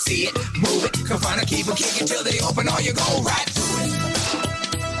it, see it, move it. Confront it, keep it, kick it till they open, or you go right through it.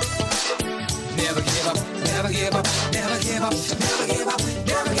 Never give up, never give up, never give up, never give up,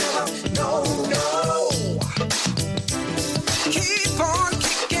 never give up. No, no. Keep on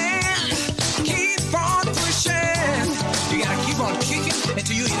kicking, keep on pushing. You gotta keep on kicking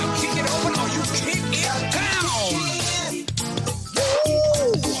until you either kick it open or you kick it down.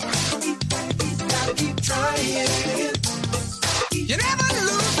 Gotta keep trying. You never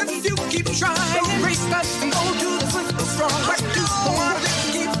lose if you keep trying. Race doesn't go to the swift or strong, but you the one that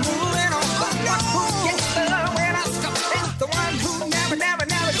keeps moving on. The one who gets there when I stop. It's the one who never, never,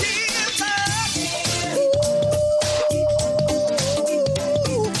 never gives up.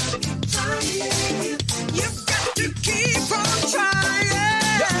 You've got to keep on trying.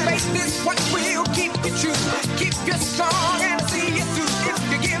 Your faith is what will keep you true. Keep you strong and see you through. If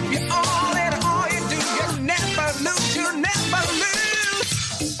you give your all and all you do, you'll never lose, you'll never lose.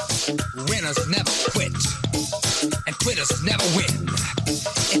 Winners never quit, and quitters never win.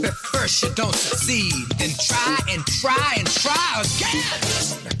 If at first you don't succeed, then try and try and try again.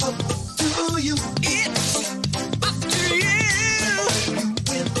 Up to you, it's up to you. You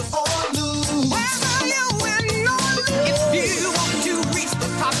win or lose. Whether you win or lose. If you want to reach the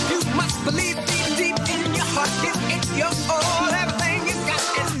top, you must believe deep, deep in your heart. Give it your all, everything you got,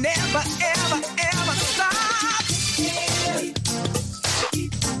 and never, ever, ever stop.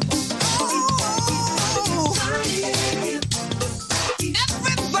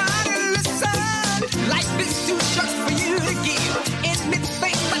 Everybody listen. Life is too short for you to give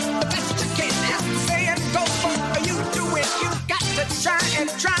anything but the best you can. Have to say and go for you do it. You got to try and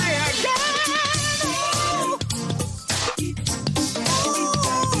try again.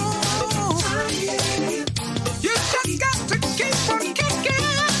 You just got to keep on kicking.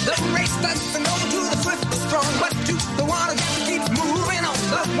 The race doesn't go to the swift or strong, but to the one who keeps moving on.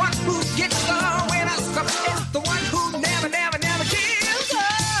 The one who gets the winner. Some is the one who never, never, never gives up.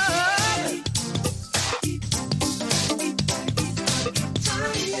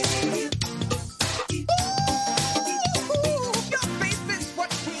 Your faith is what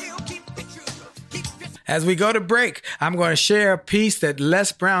will keep you true. Keep you. As we go to break, I'm going to share a piece that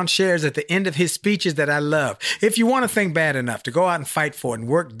Les Brown shares at the end of his speeches that I love. If you want a thing bad enough to go out and fight for it and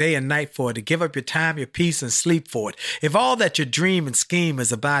work day and night for it, to give up your time, your peace, and sleep for it, if all that your dream and scheme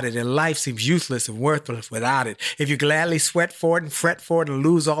is about it and life seems useless and worthless without it, if you gladly sweat for it and fret for it and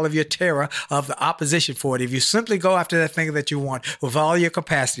lose all of your terror of the opposition for it, if you simply go after that thing that you want with all your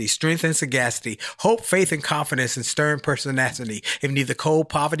capacity, strength, and sagacity, hope, faith, and confidence, and stern personality, if neither cold,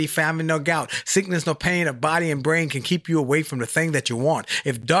 poverty, famine, nor gout, sickness, nor pain, or body and brain can keep you away from the thing that you want,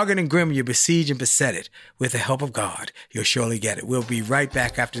 if dogged and grim you besiege and beset it, with the help of God, you'll surely get it. We'll be right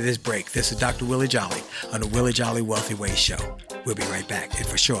back after this break. This is Dr. Willie Jolly on the Willie Jolly Wealthy Ways Show. We'll be right back, and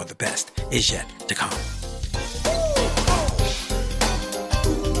for sure, the best is yet to come.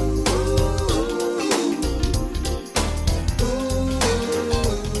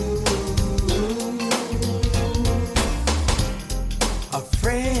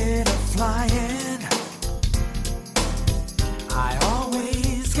 Afraid of flying, I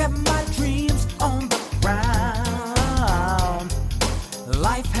always kept my dreams on the ground.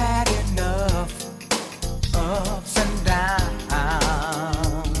 Life had enough ups and downs,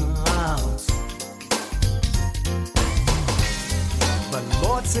 but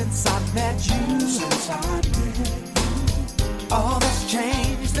Lord, since I met you, all that's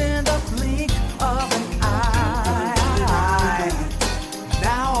changed in the blink of an eye.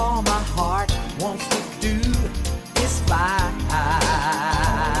 Now all my heart wants to do is fly.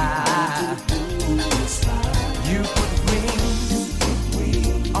 You put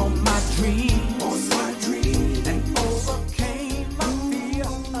wings on my dreams, and overcame my fear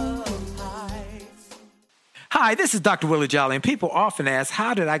of heights. Hi, this is Dr. Willie Jolly, and people often ask,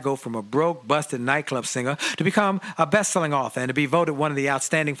 how did I go from a broke, busted nightclub singer to become a best-selling author and to be voted one of the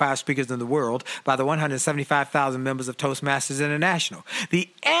outstanding 5 speakers in the world by the 175,000 members of Toastmasters International? The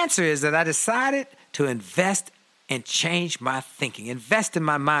answer is that I decided to invest and changed my thinking, invested in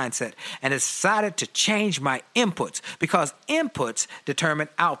my mindset, and decided to change my inputs because inputs determine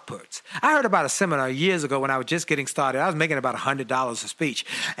outputs. I heard about a seminar years ago when I was just getting started. I was making about $100 a speech.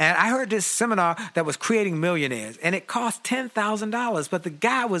 And I heard this seminar that was creating millionaires, and it cost $10,000, but the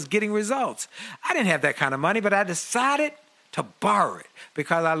guy was getting results. I didn't have that kind of money, but I decided to borrow it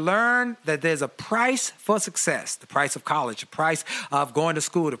because I learned that there's a price for success, the price of college, the price of going to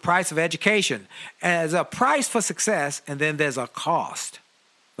school, the price of education. And there's a price for success, and then there's a cost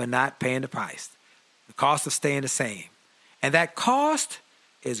for not paying the price, the cost of staying the same. And that cost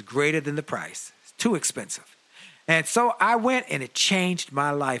is greater than the price. It's too expensive. And so I went and it changed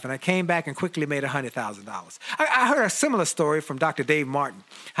my life. And I came back and quickly made $100,000. I heard a similar story from Dr. Dave Martin,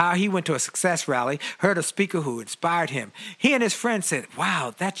 how he went to a success rally, heard a speaker who inspired him. He and his friend said,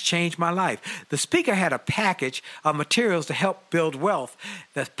 wow, that's changed my life. The speaker had a package of materials to help build wealth.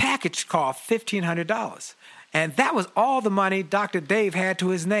 The package cost $1,500. And that was all the money Dr. Dave had to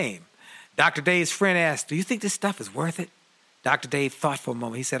his name. Dr. Dave's friend asked, do you think this stuff is worth it? Dr. Dave thought for a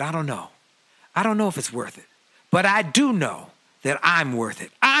moment. He said, I don't know. I don't know if it's worth it. But I do know that I'm worth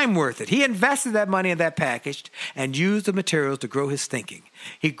it. I'm worth it. He invested that money in that package and used the materials to grow his thinking.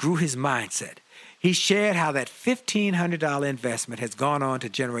 He grew his mindset. He shared how that $1,500 investment has gone on to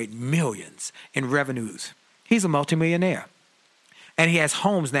generate millions in revenues. He's a multimillionaire. And he has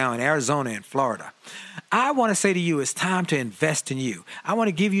homes now in Arizona and Florida. I want to say to you, it's time to invest in you. I want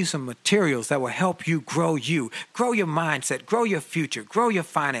to give you some materials that will help you, grow your mindset, grow your future, grow your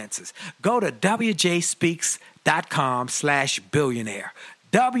finances. Go to wjspeaks.com/billionaire.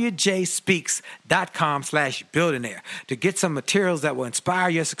 wjspeaks.com/billionaire to get some materials that will inspire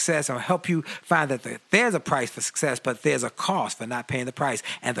your success and will help you find that there's a price for success, but there's a cost for not paying the price.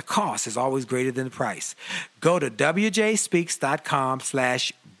 And the cost is always greater than the price. Go to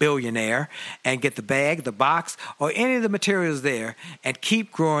wjspeaks.com/billionaire and get the bag, the box, or any of the materials there and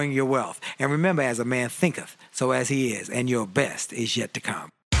keep growing your wealth. And remember, as a man thinketh, so as he is, and your best is yet to come.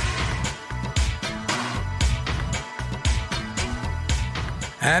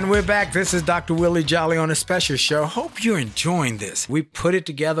 And we're back. This is Dr. Willie Jolly on a special show. Hope you're enjoying this. We put it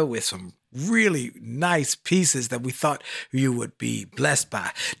together with some really nice pieces that we thought you would be blessed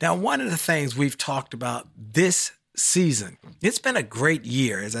by. Now, one of the things we've talked about this season, it's been a great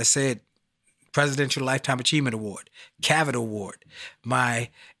year. As I said, Presidential Lifetime Achievement Award, Cavett Award. My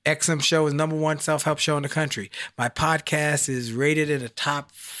XM show is #1 self-help show in the country. My podcast is rated in the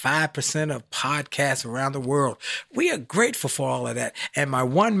top 5% of podcasts around the world. We are grateful for all of that. And my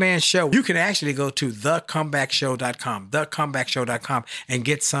one-man show, you can actually go to thecomebackshow.com, and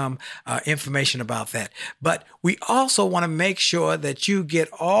get some information about that. But we also want to make sure that you get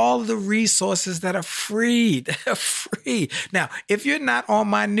all the resources that are free. Free. Now, if you're not on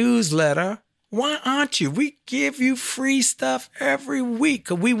my newsletter, why aren't you? We give you free stuff every week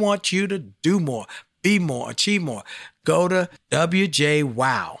because we want you to do more, be more, achieve more. Go to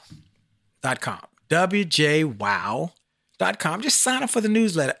wjwow.com. wjwow.com. Just sign up for the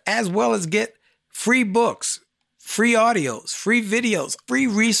newsletter as well as get free books, free audios, free videos, free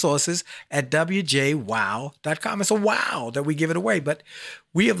resources at wjwow.com. It's a wow that we give it away, but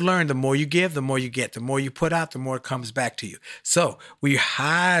we have learned the more you give, the more you get. The more you put out, the more it comes back to you. So we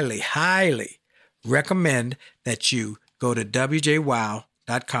highly, highly recommend that you go to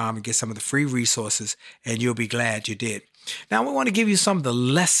wjwow.com and get some of the free resources, and you'll be glad you did. Now, we want to give you some of the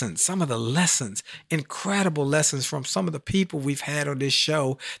lessons, incredible lessons from some of the people we've had on this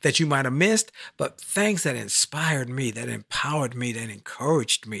show that you might have missed, but things that inspired me, that empowered me, that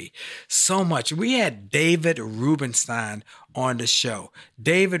encouraged me so much. We had David Rubenstein on the show.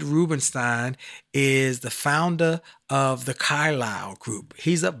 David Rubenstein is the founder of the Carlyle Group.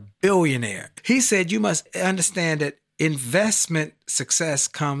 He's a billionaire. He said you must understand that investment success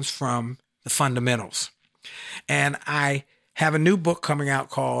comes from the fundamentals. And I have a new book coming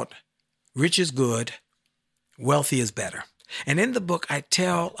out called Rich is Good, Wealthy is Better. And in the book, I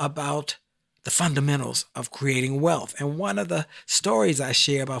tell about the fundamentals of creating wealth. And one of the stories I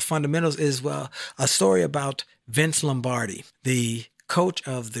share about fundamentals is, a story about Vince Lombardi, the coach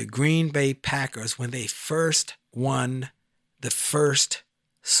of the Green Bay Packers when they first won the first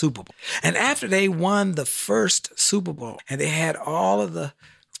Super Bowl. And after they won the first Super Bowl and they had all of the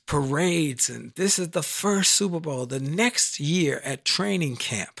parades, and this is the first Super Bowl. The next year at training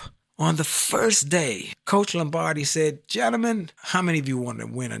camp, on the first day, Coach Lombardi said, "Gentlemen, how many of you want to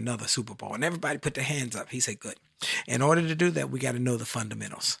win another Super Bowl?" And everybody put their hands up. He said, "Good. In order to do that, we got to know the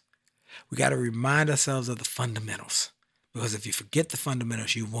fundamentals. We got to remind ourselves of the fundamentals, because if you forget the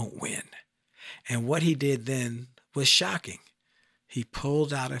fundamentals, you won't win." And what he did then was shocking. He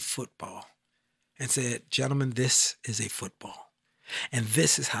pulled out a football and said, gentlemen, this is a football. And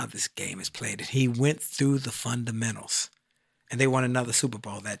this is how this game is played. And he went through the fundamentals. And they won another Super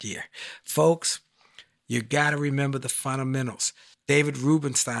Bowl that year. Folks, you got to remember the fundamentals. David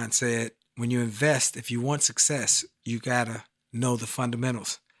Rubenstein said, when you invest, if you want success, you got to know the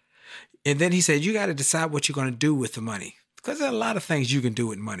fundamentals. And then he said, you got to decide what you're going to do with the money. Because there are a lot of things you can do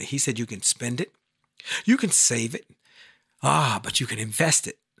with money. He said you can spend it. You can save it. But you can invest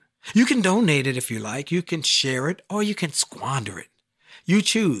it. You can donate it if you like. You can share it, or you can squander it. You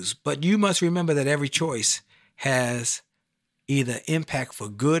choose. But you must remember that every choice has either impact for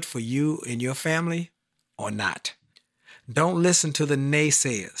good for you and your family or not. Don't listen to the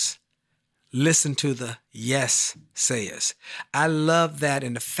naysayers. Listen to the yes sayers. I love that,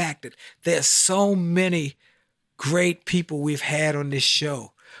 and the fact that there's so many great people we've had on this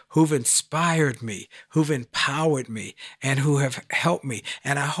show who've inspired me, who've empowered me, and who have helped me.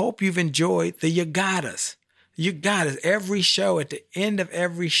 And I hope you've enjoyed the You Got Us. You Got Us. Every show, at the end of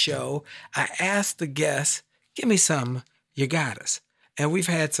every show, I ask the guests, give me some You Got Us. And we've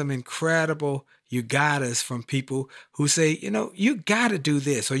had some incredible You Got Us from people who say, you got to do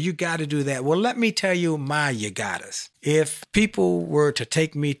this or you got to do that. Well, let me tell you my You Got Us. If people were to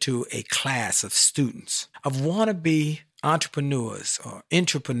take me to a class of students of wannabe entrepreneurs or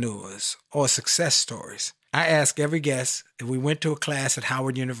intrapreneurs or success stories, I ask every guest, if we went to a class at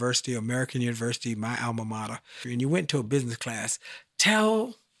Howard University or American University, my alma mater, and you went to a business class,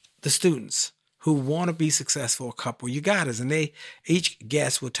 tell the students who want to be successful a couple You Got Us. And each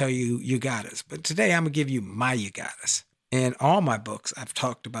guest will tell you You Got Us. But today I'm going to give you my You Got Us. In all my books, I've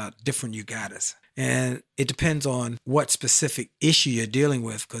talked about different You Got Us. And it depends on what specific issue you're dealing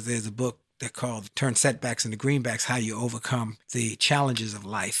with, because there's a book that called Turn Setbacks into Greenbacks, How You Overcome the Challenges of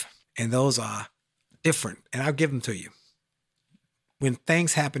Life. And those are different. And I'll give them to you. When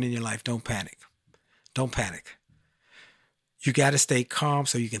things happen in your life, don't panic. Don't panic. You got to stay calm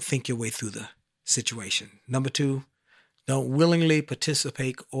so you can think your way through the situation. Number 2, don't willingly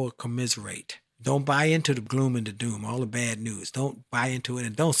participate or commiserate. Don't buy into the gloom and the doom, all the bad news. Don't buy into it,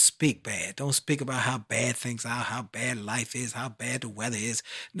 and don't speak bad. Don't speak about how bad things are, how bad life is, how bad the weather is.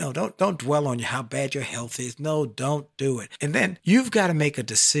 No, don't dwell on how bad your health is. No, don't do it. And then you've got to make a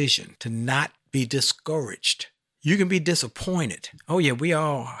decision to not be discouraged. You can be disappointed. Oh yeah, we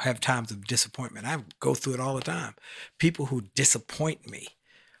all have times of disappointment. I go through it all the time. People who disappoint me,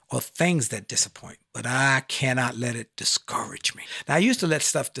 or things that disappoint, but I cannot let it discourage me. Now, I used to let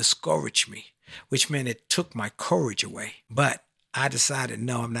stuff discourage me, which meant it took my courage away. But I decided,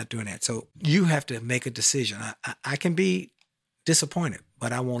 no, I'm not doing that. So you have to make a decision. I can be disappointed,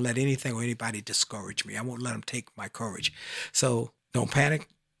 but I won't let anything or anybody discourage me. I won't let them take my courage. So don't panic.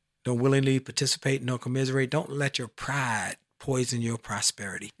 Don't willingly participate. Don't commiserate. Don't let your pride poison your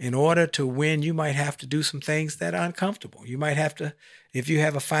prosperity. In order to win, you might have to do some things that are uncomfortable. You might have to, if you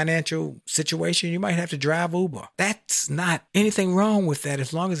have a financial situation, you might have to drive Uber. That's not anything wrong with that.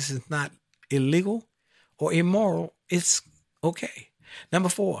 As long as it's not illegal or immoral, it's okay. Number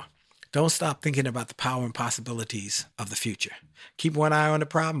 4, don't stop thinking about the power and possibilities of the future. Keep one eye on the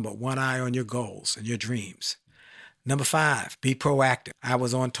problem, but one eye on your goals and your dreams. Number 5, be proactive. I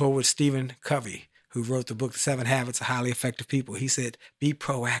was on tour with Stephen Covey, who wrote the book, The 7 Habits of Highly Effective People. He said, be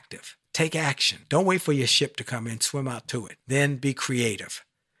proactive. Take action. Don't wait for your ship to come in. Swim out to it. Then be creative.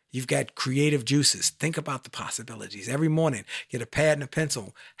 You've got creative juices. Think about the possibilities. Every morning, get a pad and a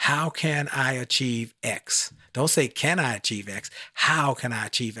pencil. How can I achieve X? Don't say, can I achieve X? How can I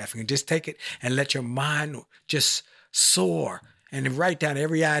achieve X? And just take it and let your mind just soar and write down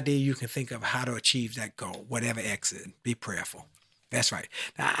every idea you can think of how to achieve that goal, whatever X is. Be prayerful. That's right.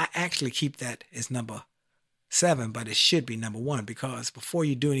 Now, I actually keep that as number 7, but it should be number 1, because before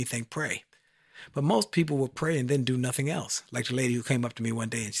you do anything, pray. But most people will pray and then do nothing else. Like the lady who came up to me one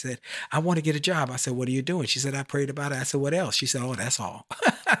day and she said, I want to get a job. I said, what are you doing? She said, I prayed about it. I said, what else? She said, oh, that's all.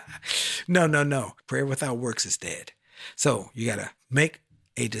 No. Prayer without works is dead. So you got to make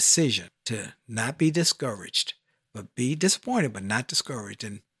a decision to not be discouraged, but be disappointed, but not discouraged.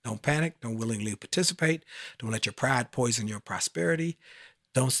 And don't panic. Don't willingly participate. Don't let your pride poison your prosperity.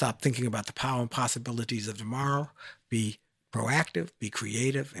 Don't stop thinking about the power and possibilities of tomorrow. Be proactive, be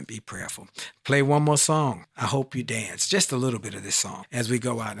creative, and be prayerful. Play one more song. I hope you dance. Just a little bit of this song as we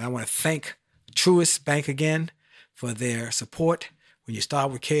go out. And I want to thank Truist Bank again for their support. When you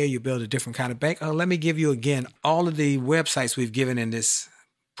start with care, you build a different kind of bank. Let me give you again all of the websites we've given in this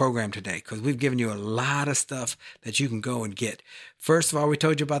program today, because we've given you a lot of stuff that you can go and get. First of all, we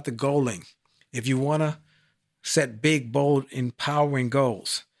told you about the goaling. If you want to set big, bold, empowering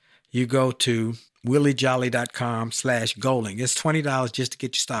goals, you go to williejolly.com/goaling. It's $20 just to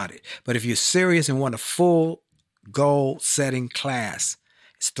get you started. But if you're serious and want a full goal setting class,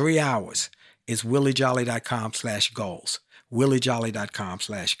 it's 3 hours. It's williejolly.com/goals.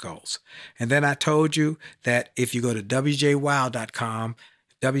 williejolly.com/goals. And then I told you that if you go to wjwow.com,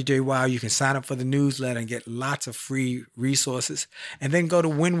 WJWow, you can sign up for the newsletter and get lots of free resources. And then go to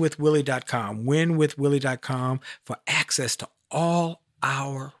winwithwillie.com, winwithwillie.com for access to all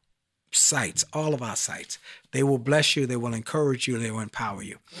our sites, all of our sites. They will bless you. They will encourage you. They will empower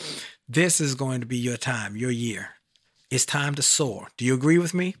you. This is going to be your time, your year. It's time to soar. Do you agree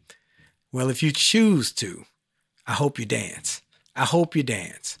with me? Well, if you choose to, I hope you dance. I hope you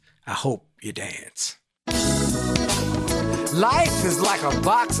dance. I hope you dance. Life is like a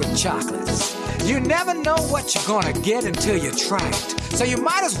box of chocolates. You never know what you're gonna get until you try it. So you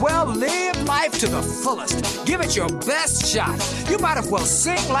might as well live life to the fullest. Give it your best shot. You might as well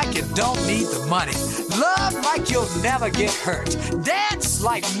sing like you don't need the money. Love like you'll never get hurt. Dance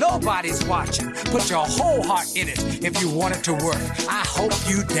like nobody's watching. Put your whole heart in it if you want it to work. I hope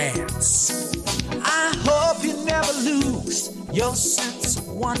you dance. I hope you never lose your sense of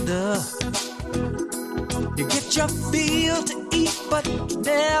wonder. You get your fill to eat, but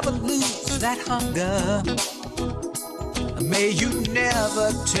never lose that hunger. May you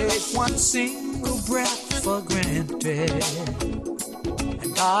never take one single breath for granted.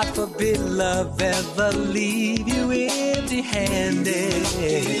 And God forbid love ever leave you empty-handed.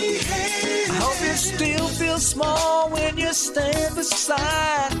 I hope you still feel small when you stand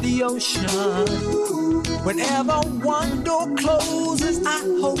beside the ocean. Whenever one door closes, I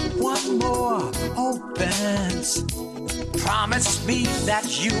hope one more opens. Promise me that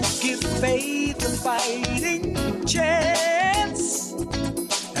you'll give faith a fighting chance.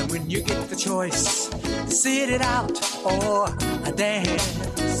 And when you get the choice, sit it out or a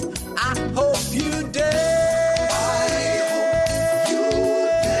dance. I hope you dance.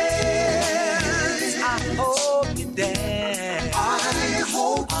 I hope you dance. I hope you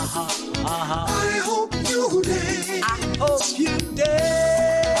dance. I hope you dance. I hope you dance.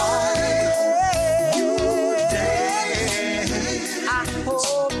 I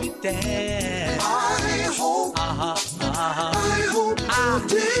hope you dance.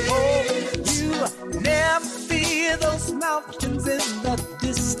 You never fear those mountains in the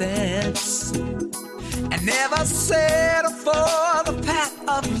distance, and never settle for the path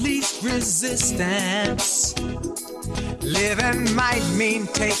of least resistance. Living might mean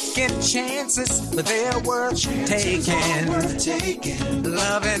taking chances, but they're worth taking.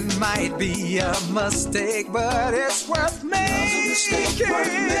 Loving might be a mistake, but it's worth making.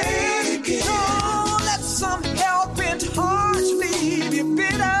 Don't let some helping heart leave you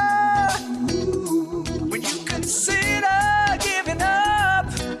bitter. When you consider giving up,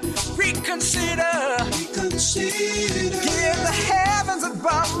 reconsider. Give the heavens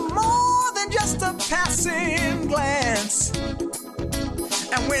above more than just a passing glance.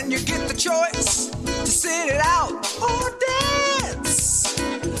 And when you get the choice to sit it out or dance,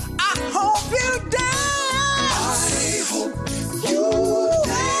 I hope you dance. I hope you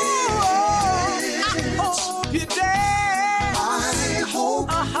dance. I hope you dance. I hope.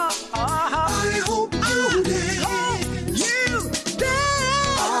 I hope you dance. You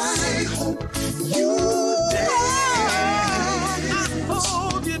dance. I hope you dance. I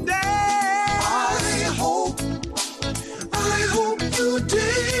hope you dance. I hope you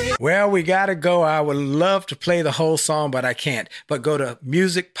dance. Well, we got to go. I would love to play the whole song, but I can't. But go to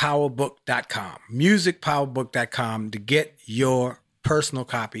musicpowerbook.com, musicpowerbook.com to get your personal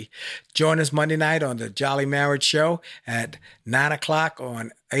copy. Join us Monday night on the Jolly Marriage Show at 9 o'clock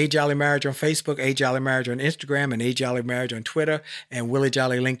on A Jolly Marriage on Facebook, A Jolly Marriage on Instagram, and A Jolly Marriage on Twitter, and Willie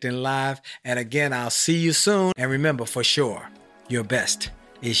Jolly LinkedIn Live. And again, I'll see you soon. And remember, for sure, your best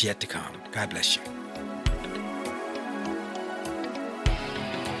is yet to come. God bless you.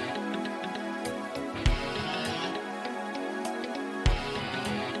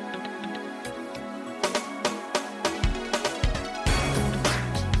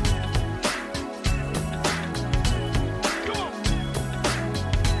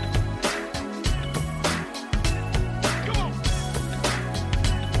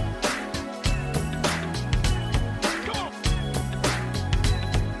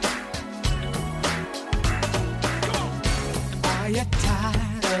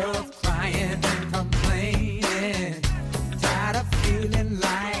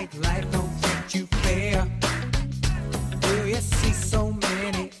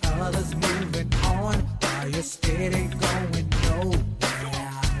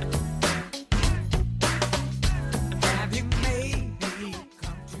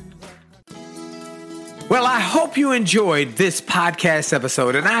 Well, I hope you enjoyed this podcast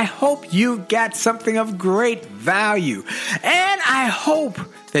episode, and I hope you got something of great value. And I hope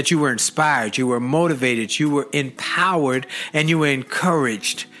that you were inspired, you were motivated, you were empowered, and you were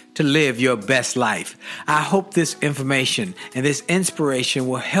encouraged to live your best life. I hope this information and this inspiration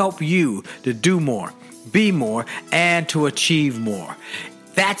will help you to do more, be more, and to achieve more.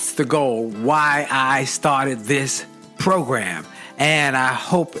 That's the goal why I started this program, and I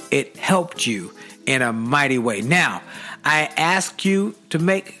hope it helped you in a mighty way. Now, I ask you to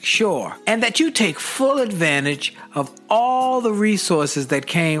make sure and that you take full advantage of all the resources that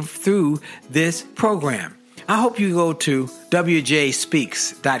came through this program. I hope you go to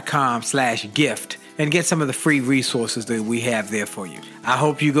wjspeaks.com/gift and get some of the free resources that we have there for you. I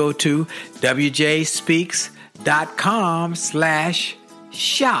hope you go to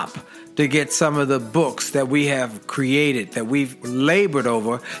wjspeaks.com/shop to get some of the books that we have created, that we've labored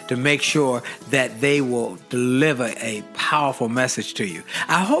over to make sure that they will deliver a powerful message to you.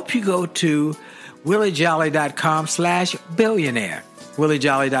 I hope you go to williejolly.com/billionaire,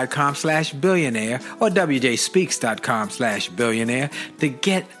 williejolly.com/billionaire, or wjspeaks.com/billionaire to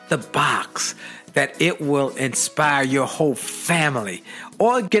get the box that it will inspire your whole family,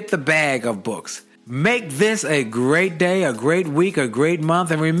 or get the bag of books. Make this a great day, a great week, a great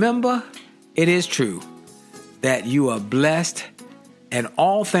month. And remember, it is true that you are blessed and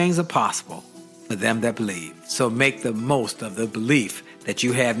all things are possible for them that believe. So make the most of the belief that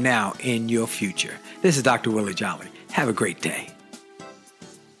you have now in your future. This is Dr. Willie Jolly. Have a great day.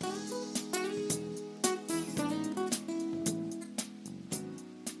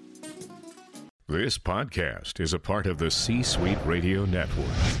 This podcast is a part of the C-Suite Radio Network.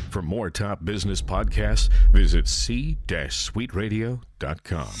 For more top business podcasts, visit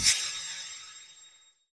c-suiteradio.com.